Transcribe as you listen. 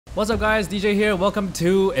What's up guys, DJ here, welcome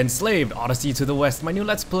to Enslaved, Odyssey to the West, my new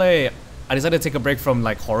Let's Play. I decided to take a break from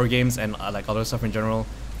like horror games and like other stuff in general,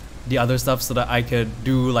 the other stuff, so that I could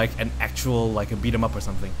do like an actual like a beat 'em up or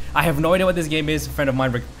something. I have no idea what this game is. A friend of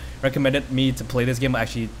mine recommended me to play this game.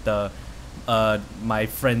 Actually, my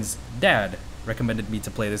friend's dad recommended me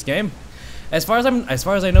to play this game. As far as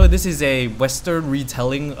I know, this is a Western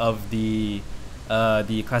retelling of the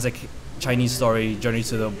classic Chinese story Journey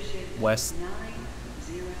to the West.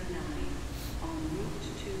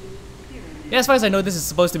 Yeah, as far as I know, this is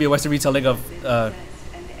supposed to be a Western retelling of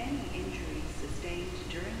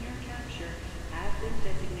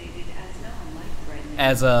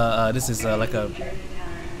this is like a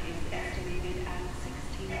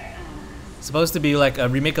supposed to be like a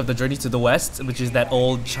remake of the Journey to the West, which is that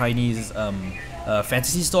old Chinese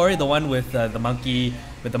fantasy story, the one with the monkey,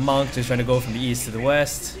 with the monk just trying to go from the east to the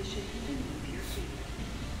west.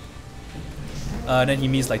 Then he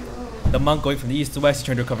meets like the monk going from the east to west. He's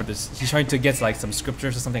trying to recover this. He's trying to get like some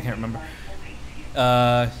scriptures or something. I can't remember.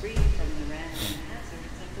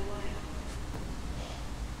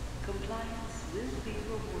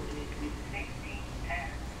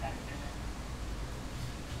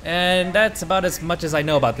 And that's about as much as I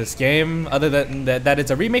know about this game. Other than that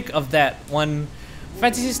it's a remake of that one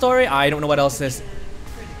fantasy story. I don't know what else is.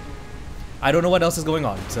 I don't know what else is going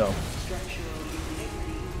on. So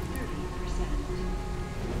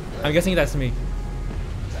I'm guessing that's me.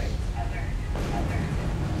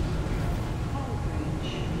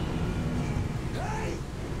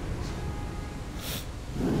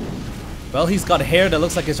 Well, he's got hair that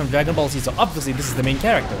looks like it's from Dragon Ball Z, so obviously this is the main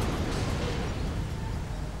character.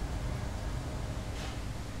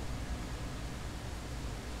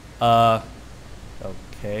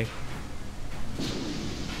 Okay.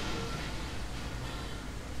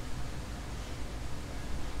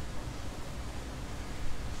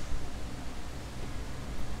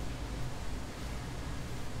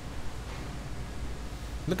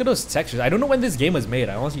 Look at those textures. I don't know when this game was made.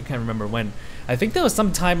 I honestly can't remember when. I think that was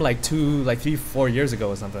sometime like 3, 4 years ago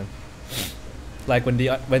or something. Like when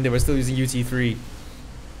they were still using UT3.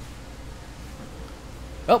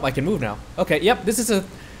 Oh, I can move now. Okay, yep.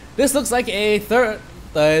 This looks like a third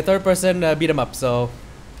person beat 'em up. So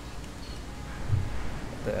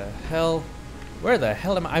what the hell? Where the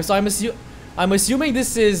hell am I? I'm assuming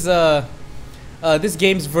this is this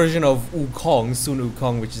game's version of Wukong, Sun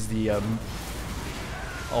Wukong, which is the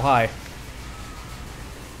oh hi.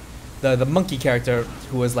 The monkey character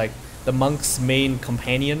who was like the monk's main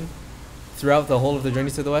companion throughout the whole of the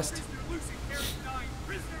Journey to the West.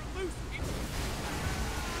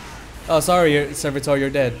 Oh, sorry, servitor, you're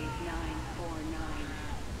dead.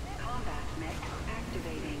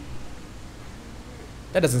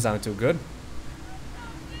 That doesn't sound too good.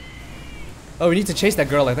 Oh, we need to chase that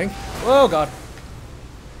girl, I think. Oh god.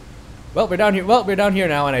 Well, we're down here. Well, we're down here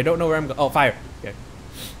now, and I don't know where I'm going. Oh, fire. Okay.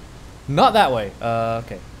 Not that way.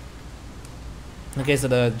 Okay. Okay, so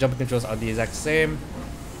the jumping controls are the exact same.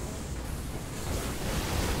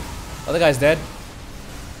 Other guy's dead.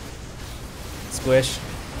 Squish.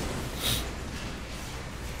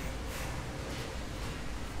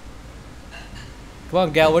 Come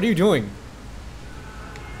on, gal, what are you doing?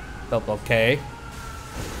 Oh, okay.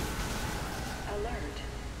 Alert.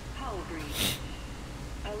 Hull breach.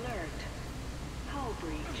 Alert. Hull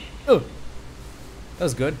breach. Oh, that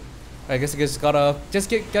was good. I guess I just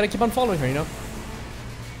gotta keep on following her, you know.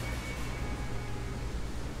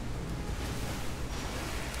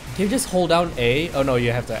 Can you just hold down A? Oh no,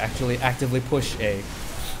 you have to actually actively push A.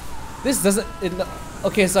 This doesn't.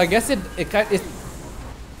 Okay, so I guess it.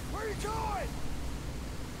 Where are you going?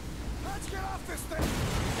 Let's get off this thing.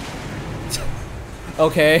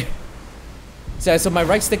 Okay. So my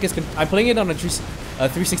right stick is. I'm playing it on a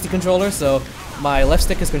 360 controller, so my left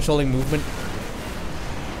stick is controlling movement.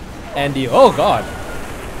 And the oh god.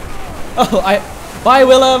 Oh, bye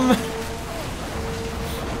Willem.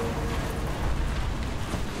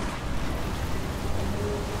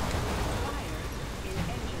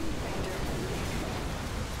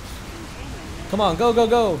 Come on, go, go,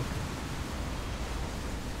 go!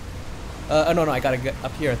 Oh no, I gotta get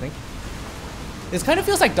up here, I think. This kind of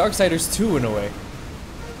feels like Darksiders 2 in a way.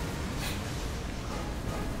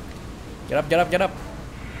 Get up, get up, get up!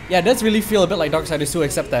 Yeah, it does really feel a bit like Darksiders 2,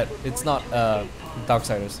 except that it's not,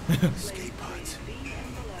 Darksiders. Escape pods.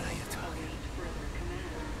 Now you're talking.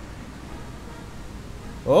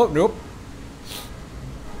 Oh, nope.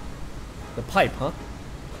 The pipe, huh?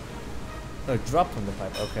 Oh, drop from the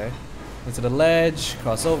pipe, okay. Into the ledge,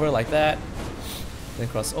 cross over like that. Then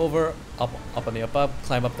cross over, up on the up,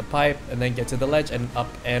 climb up the pipe, and then get to the ledge and up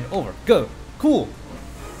and over. Go! Cool!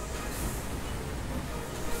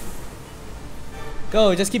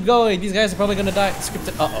 Go, just keep going. These guys are probably gonna die.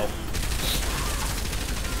 Scripted. Uh-oh.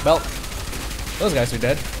 Well, those guys are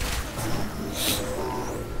dead. I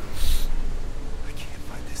can't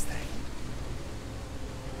find this thing.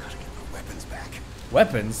 Gotta get my weapons back.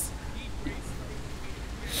 Weapons?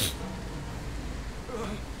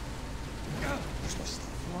 Where's my stuff?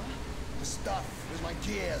 What? The stuff. Where's my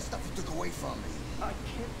gear? Stuff you took away from me. I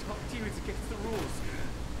can't talk to you, it's against the rules.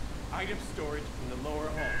 Item storage in the lower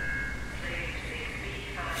hall.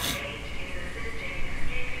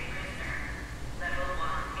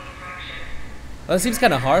 That seems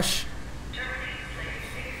kind of harsh.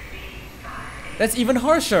 That's even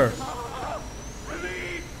harsher.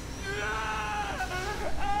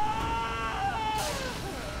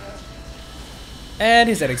 And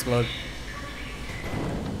his head explode.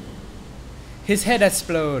 His head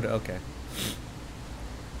explode. Okay.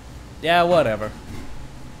 Yeah, whatever.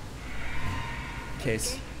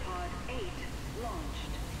 Case. Pod 8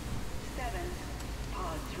 launched. 7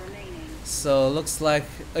 pods remaining. So looks like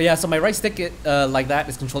yeah. So my right stick, like that,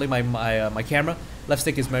 is controlling my camera. Left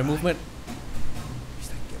stick is my movement. At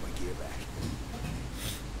least I can get my gear back.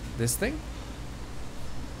 This thing.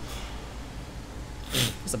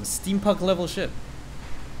 Some steampunk level shit.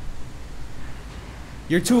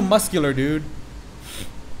 You're too muscular, dude.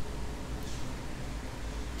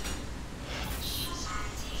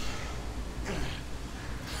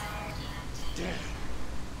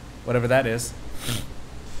 Whatever that is.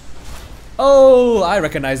 Oh, I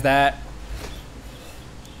recognize that.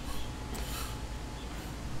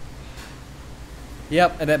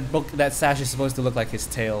 Yep, and that book, that sash is supposed to look like his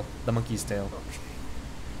tail, the monkey's tail.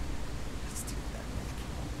 Let's do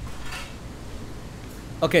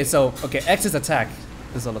that. Okay, so X is attack.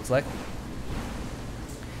 This is what it looks like.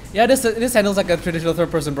 Yeah, this handles like a traditional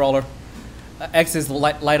third-person brawler. X is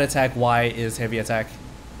light attack. Y is heavy attack.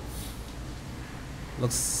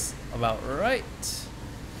 Looks about right.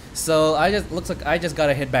 So looks like I just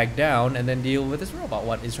gotta head back down and then deal with this robot.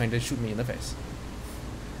 What is trying to shoot me in the face?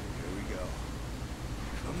 Here we go.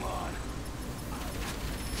 Come on.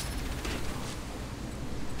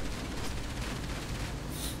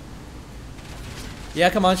 Yeah,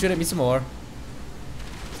 come on, shoot at me some more.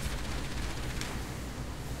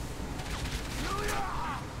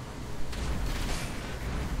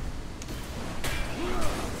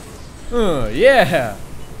 Yeah.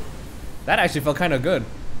 That actually felt kind of good.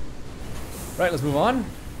 Right, let's move on.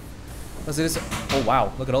 Let's do this. Oh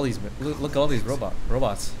wow, look at all these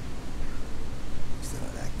robots. Still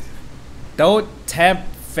not active. Don't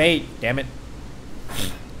tempt fate, damn it.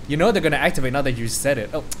 You know they're gonna activate now that you said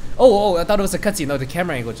it. Oh, I thought it was a cutscene. No, the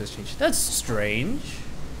camera angle just changed. That's strange.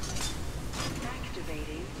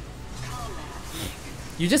 Activating combat.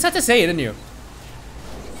 You just had to say it, didn't you?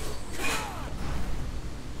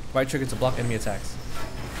 Right trigger to block enemy attacks.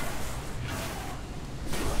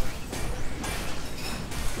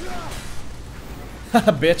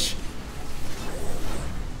 Haha, bitch.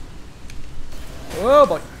 Oh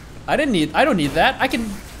boy. I don't need that. I can.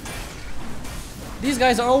 These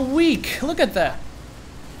guys are all weak. Look at that.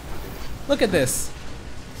 Look at this.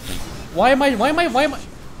 Why am I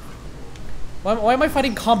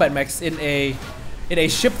fighting combat mechs in a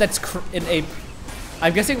ship that's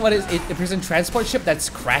I'm guessing what is a prison transport ship that's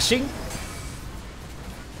crashing?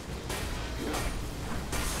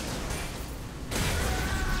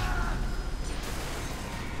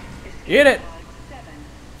 Eat it! Pod 7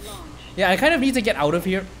 launched. Yeah, I kind of need to get out of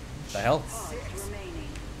here. What the hell? Pods remaining.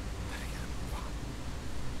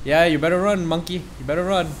 Yeah, you better run, monkey. You better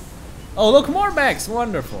run. Oh, look, more mechs!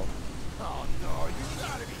 Wonderful. Oh no, you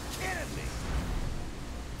gotta be kidding me.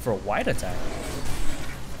 For a wide attack.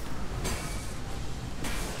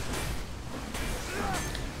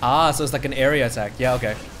 Ah, so it's like an area attack. Yeah,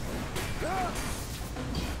 okay.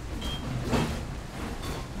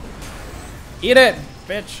 Eat it,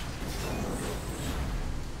 bitch.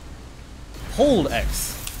 Hold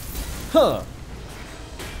X. Huh.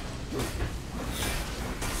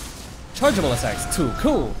 Chargeable attacks too.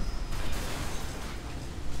 Cool.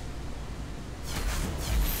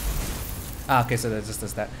 Ah, okay, so that just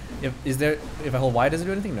does that. If I hold Y, does it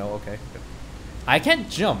do anything? No, okay. I can't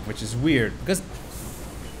jump, which is weird because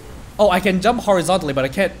I can jump horizontally, but I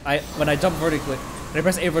can't. When I jump vertically, when I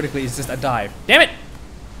press A vertically, it's just a dive. Damn it!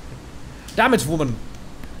 Damn it, woman!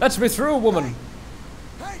 Let me through, woman!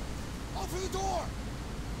 Hey! Open the door!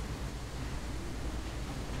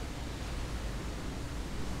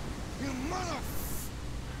 You mother...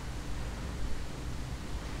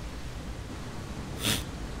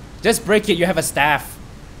 Just break it. You have a staff.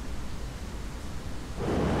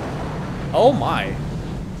 Oh my!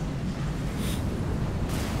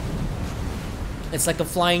 It's like a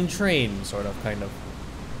flying train, sort of, kind of.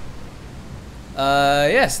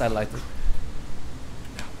 Yes, I like it.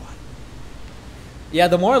 Now what? Yeah,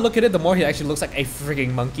 the more I look at it, the more he actually looks like a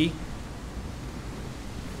freaking monkey.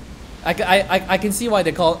 I can see why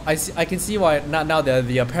they call I can see why now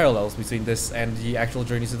the parallels between this and the actual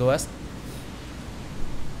Journey to the West.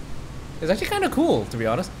 It's actually kind of cool, to be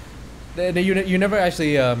honest. You never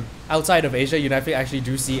actually outside of Asia, you never actually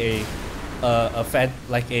do see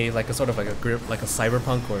like a sort of like a grip, like a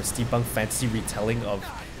cyberpunk or a steampunk fantasy retelling of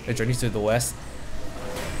the Journey to the West.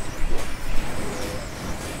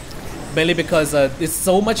 Mainly because it's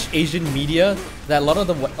so much Asian media that a lot of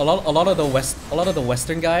the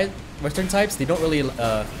Western types, they don't really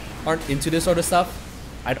aren't into this sort of stuff.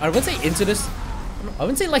 I wouldn't say into this. I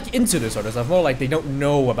wouldn't say like into this sort of stuff. More like they don't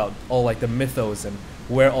know about all like the mythos and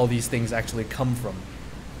where all these things actually come from,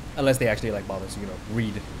 unless they actually like bother to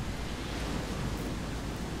read.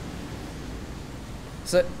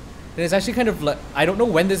 So it's actually kind of like, I don't know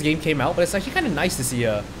when this game came out, but it's actually kind of nice to see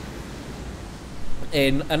a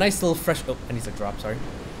nice little fresh. Oh, I need to drop. Sorry.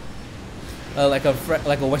 Like a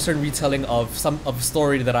Western retelling of a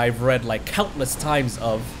story that I've read like countless times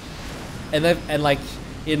of, and like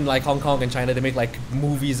in like Hong Kong and China, they make like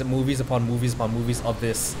movies upon movies of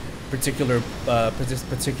this particular mytho. I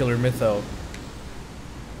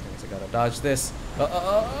guess I gotta dodge this. Get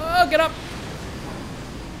up!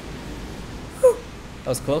 Whew. That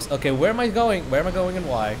was close. Okay, where am I going? Where am I going and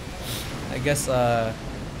why? I guess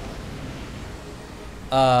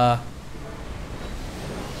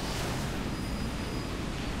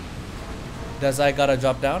does I gotta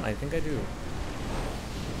drop down? I think I do.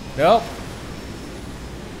 Nope.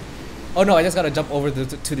 Oh no, I just gotta jump over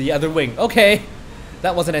to the other wing. Okay.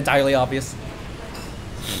 That wasn't entirely obvious.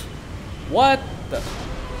 What the?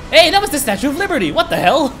 Hey, that was the Statue of Liberty! What the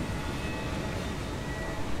hell?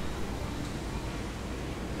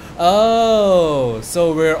 Oh,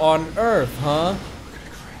 so we're on Earth, huh? We're gonna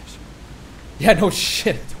crash. Yeah, no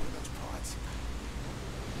shit. Into one of those pods.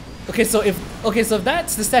 Okay, so if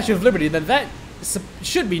that's the Statue of Liberty, then that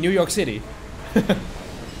should be New York City. Escape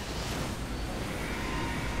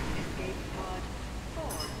pod 4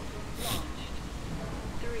 launched.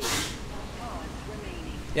 3 pods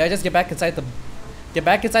remaining. Yeah, just get back inside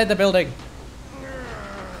the building.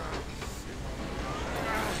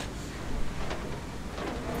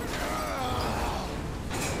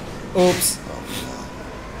 Oops.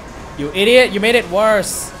 You idiot, you made it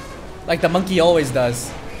worse. Like the monkey always does.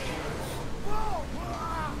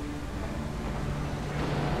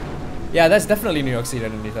 Yeah, that's definitely New York City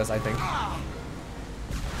underneath us, I think.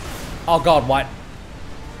 Oh god, what?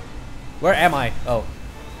 Where am I? Oh.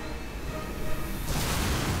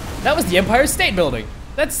 That was the Empire State Building.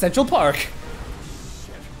 That's Central Park.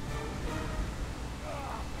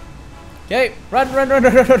 Okay, run.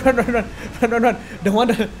 Don't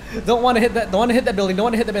want to hit that building. Oh,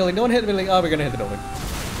 we're gonna hit the building.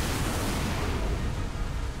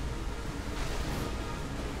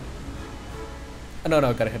 Oh,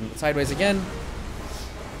 no, gotta hit him sideways again.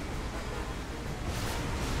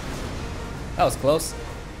 That was close.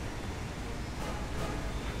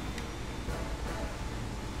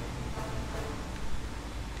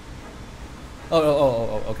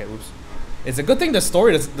 Oh, okay, oops. It's a good thing the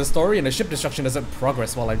story and the ship destruction doesn't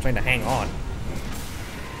progress while I'm trying to hang on.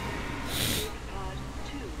 Pod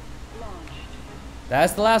 2 launched.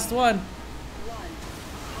 That's the last one. 1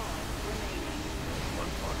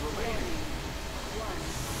 pod remaining.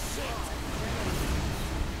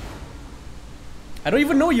 1 I don't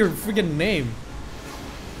even know your freaking name.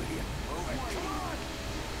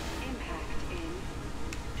 impact in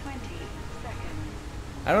 20 seconds.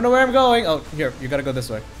 I don't know where I'm going. Oh, here, you gotta go this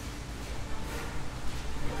way.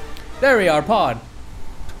 There we are, pod.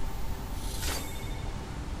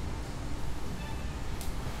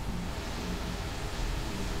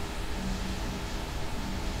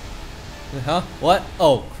 Huh? What?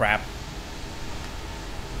 Oh, crap.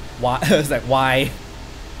 Why? I was like, why?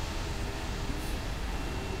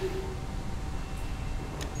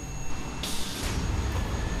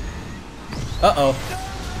 Uh-oh.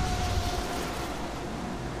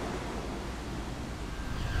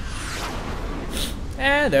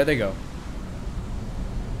 And there they go.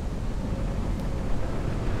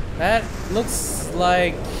 That looks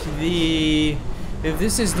like the... If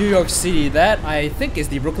this is New York City, that I think is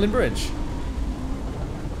the Brooklyn Bridge.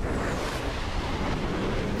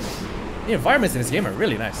 The environments in this game are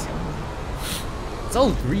really nice. It's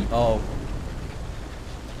all green. Oh.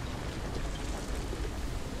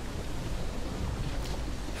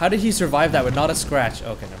 How did he survive that with not a scratch?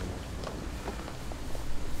 Okay, never mind.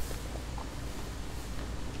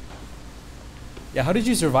 Yeah, how did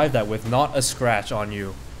you survive that with not a scratch on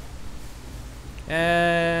you? And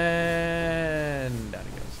down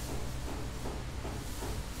it goes.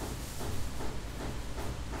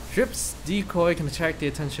 Trip's decoy can attract the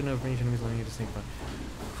attention of ranged enemies, allowing you to sneak by.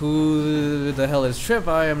 Who the hell is Trip?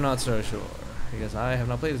 I am not so sure. Because I have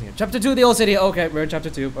not played this game. Chapter 2, the old city. Okay, we're in chapter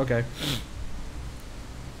 2. Okay.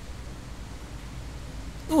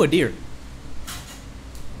 Ooh, a deer.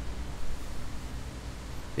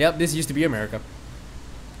 Yep, this used to be America.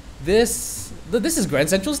 This is Grand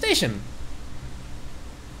Central Station.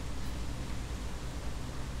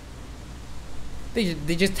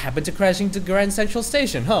 They just happened to crash into Grand Central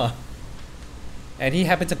Station, huh? And he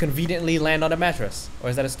happened to conveniently land on a mattress. Or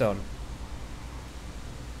is that a stone?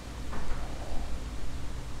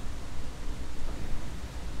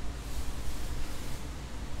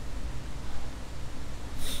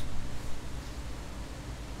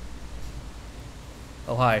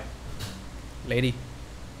 Oh, hi. Lady.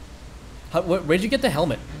 Where'd you get the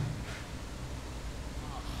helmet?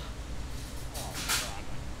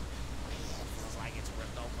 Feels like it's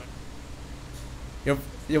ripped open. You're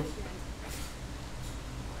The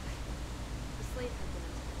slave had been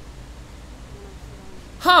and then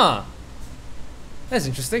I put on Huh. That's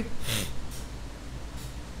interesting.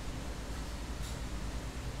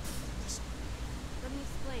 Let me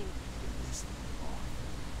explain.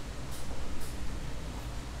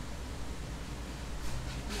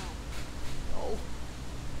 No. Oh.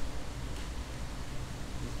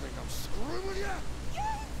 You think I'm screwing with you?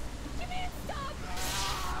 You can't stop!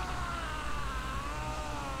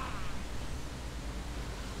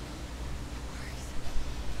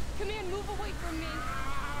 Command, move away from me!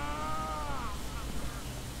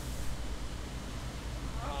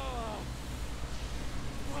 Oh.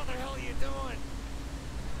 What the hell are you doing?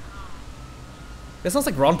 That sounds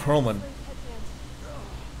like Ron Perlman. Slave headband.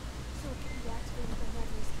 So it can be activated by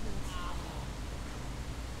Magnus commands.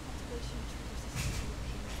 Activation triggers a system of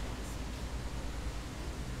pain response.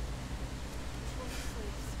 Control the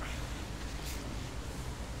slaves.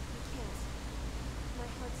 You can't. My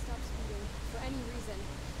heart stops beating for any reason.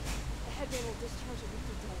 The headband will discharge a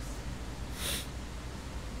lethal dose.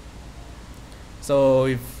 So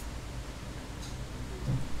if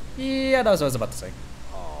yeah, that was what I was about to say.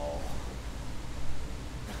 Oh.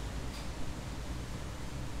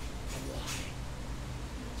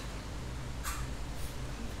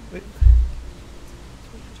 Wait.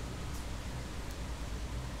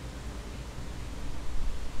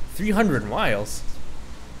 300 miles.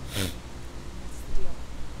 That's the deal.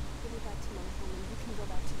 Give me back to my home and you can go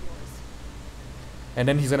back to yours. And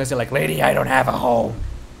then he's gonna say like, "Lady, I don't have a home.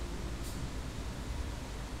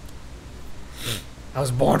 I was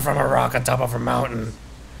born from a rock on top of a mountain."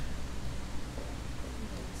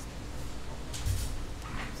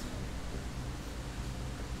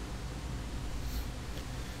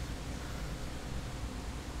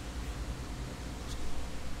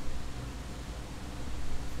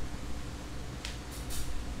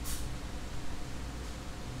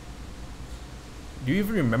 Do you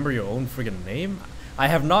even remember your own friggin' name? I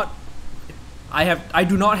have not. I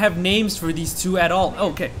do not have names for these two at all.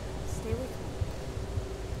 Okay. Stay with me.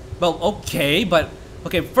 Well, okay, but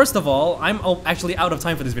okay. First of all, I'm actually out of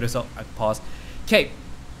time for this video, so I pause. Okay,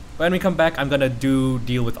 when we come back, I'm gonna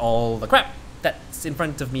deal with all the crap that's in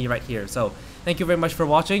front of me right here. So thank you very much for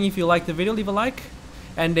watching. If you liked the video, leave a like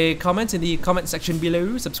and a comment in the comment section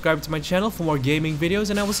below. Subscribe to my channel for more gaming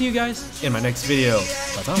videos, and I will see you guys in my next video.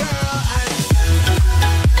 Bye bye.